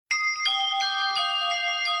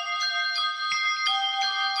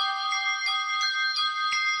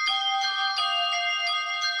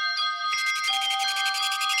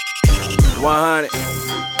100.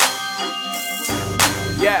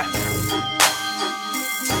 Yeah.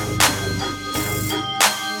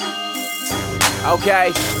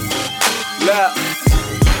 Okay. Look.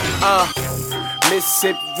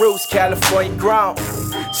 Mississippi roots, California grown.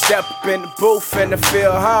 Step up in the booth and I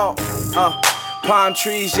feel home. Palm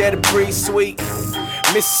trees, yeah, the breeze sweet.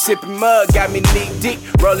 Mississippi mud got me knee deep.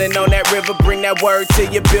 Rolling on that river, bring that word to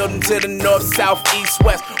your building, to the north, south, east,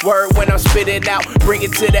 west. Word when I'm spitting out, bring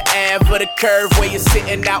it to the Ave for the curve where you're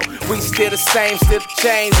sitting out. We still the same, still the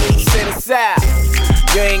change when you sit aside.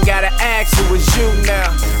 You ain't gotta ask who is you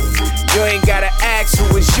now. You ain't gotta ask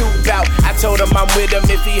who is you bout. I told him I'm with him.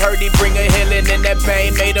 If he heard, he bring a healing, and that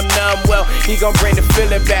pain made him numb. Well, he gon' bring the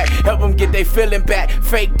feeling back, help him get they feeling back.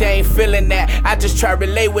 Fake, they ain't feeling that. I just try to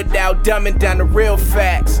relate without dumbing down the real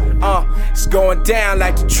facts. It's going down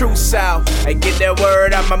like the true south. I get that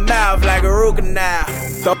word out my mouth like a Ruger now.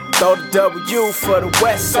 Throw the W for the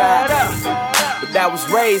west side, but that was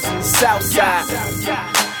raised in the south side.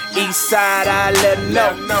 East side, I let them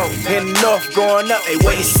know. In the north, going up. Hey,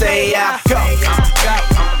 where you say I go?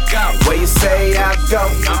 Where you say I go?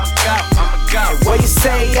 Where you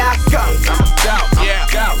say I go?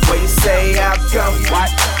 Where you say I go?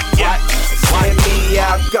 Where me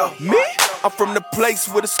I go? Me? I'm from the place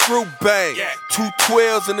with a screw bang. 2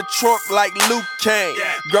 12s in the trunk like Luke Kane.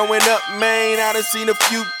 Growing up, man, I done seen a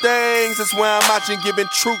few things. That's why I'm out here giving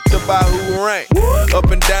truth about who rank. Up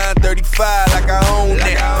and down 35 like I own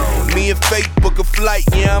that. Me and Faith book a flight,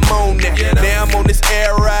 yeah, I'm on that. Now I'm on this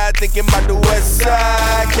air ride thinking about the west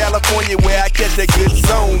side. California where I catch that good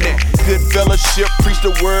zone at. Good fellowship, preach the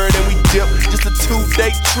word and we dip. Just a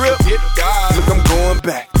 2-day trip. Look, I'm going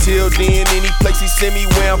back. Till then, any place he send me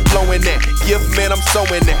where I'm flowing at. Gift man, I'm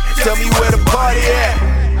sewing that. Tell me where the party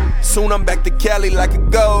at. Soon I'm back to Cali like a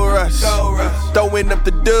gold rush. Throwing up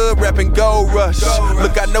the dub, rapping gold rush.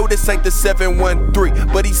 Look, I know this ain't the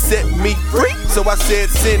 713, but he set me free. So I said,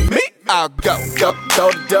 send me, I'll go.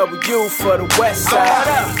 Throw the W for the west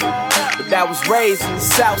side, but that was raised in the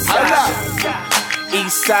south side.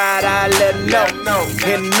 East side, I let them know.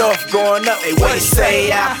 In the north, going up. Hey, where you say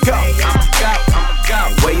I go?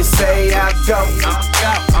 Where you say I go?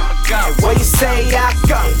 Where you say I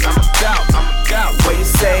go? Where you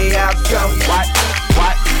say I go?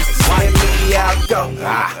 Where me I go?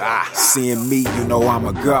 Seeing me, you know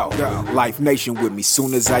I'ma go. Life Nation with me,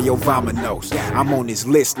 soon as I Vamonos. I'm on this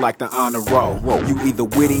list like the honor roll. You either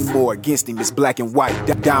with him or against him, it's black and white,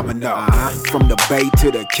 domino. From the Bay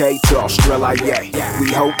to the K to Australia,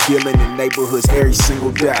 we hope dealing in neighborhoods every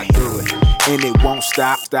single day. And it won't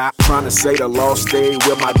stop. Trying to say the lost stay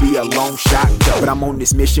will might be a long shot, but I'm on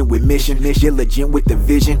this mission with mission, diligent with the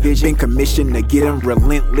vision. Been commissioned to get him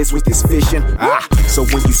relentless with this fishing. So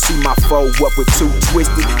when you see my foe up with 2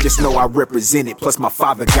 twisted, just know I represent it. Plus my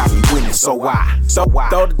father got me winning, so I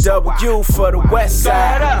throw the W for the west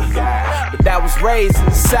side, but that was raised in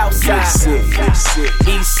the south side.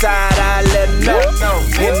 East side, I let them know.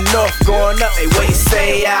 In the north, going up. Hey, where you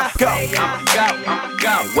say I go?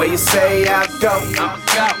 Where you say I go?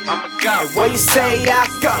 Where you say I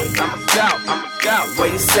go?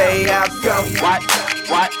 Where you say I go?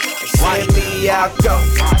 Where me I go?